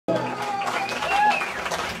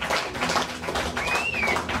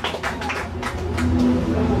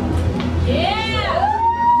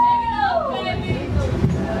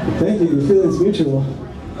Sexual.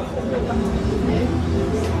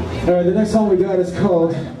 Alright, the next song we got is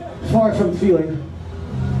called Far From Feeling.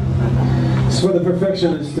 It's for the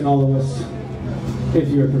perfectionist in all of us, if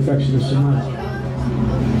you're a perfectionist or not.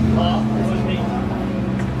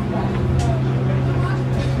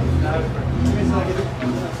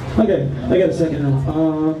 Okay, I got a second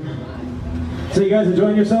now. So you guys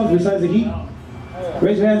enjoying yourselves besides the heat?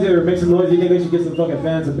 Raise your hands or make some noise. You think we should get some fucking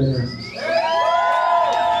fans up in here?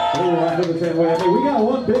 Oh, I feel the same way. I mean, we got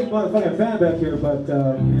one big motherfucking fan back here, but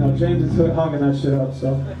you know, James is hogging that shit up,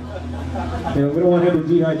 so you know, we don't want him to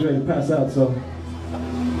dehydrate and pass out, so.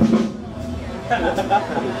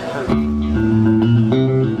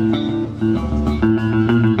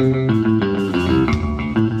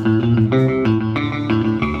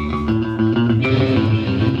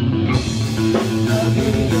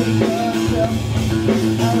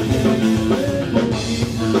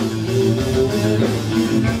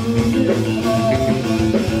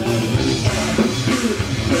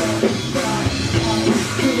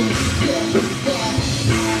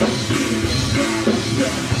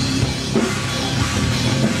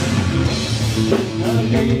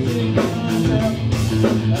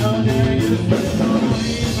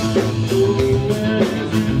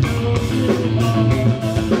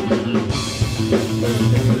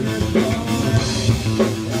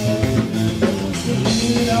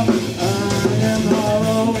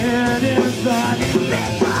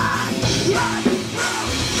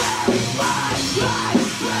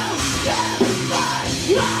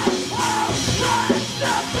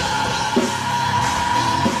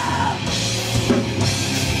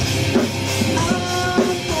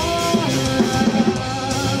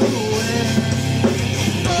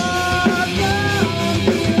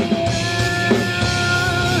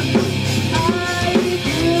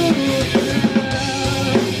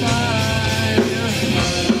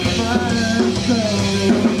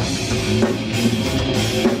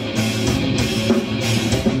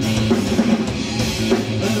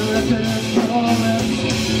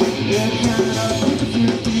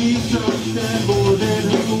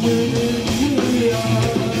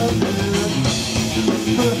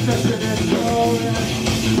 Perfection is all,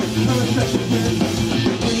 perfection is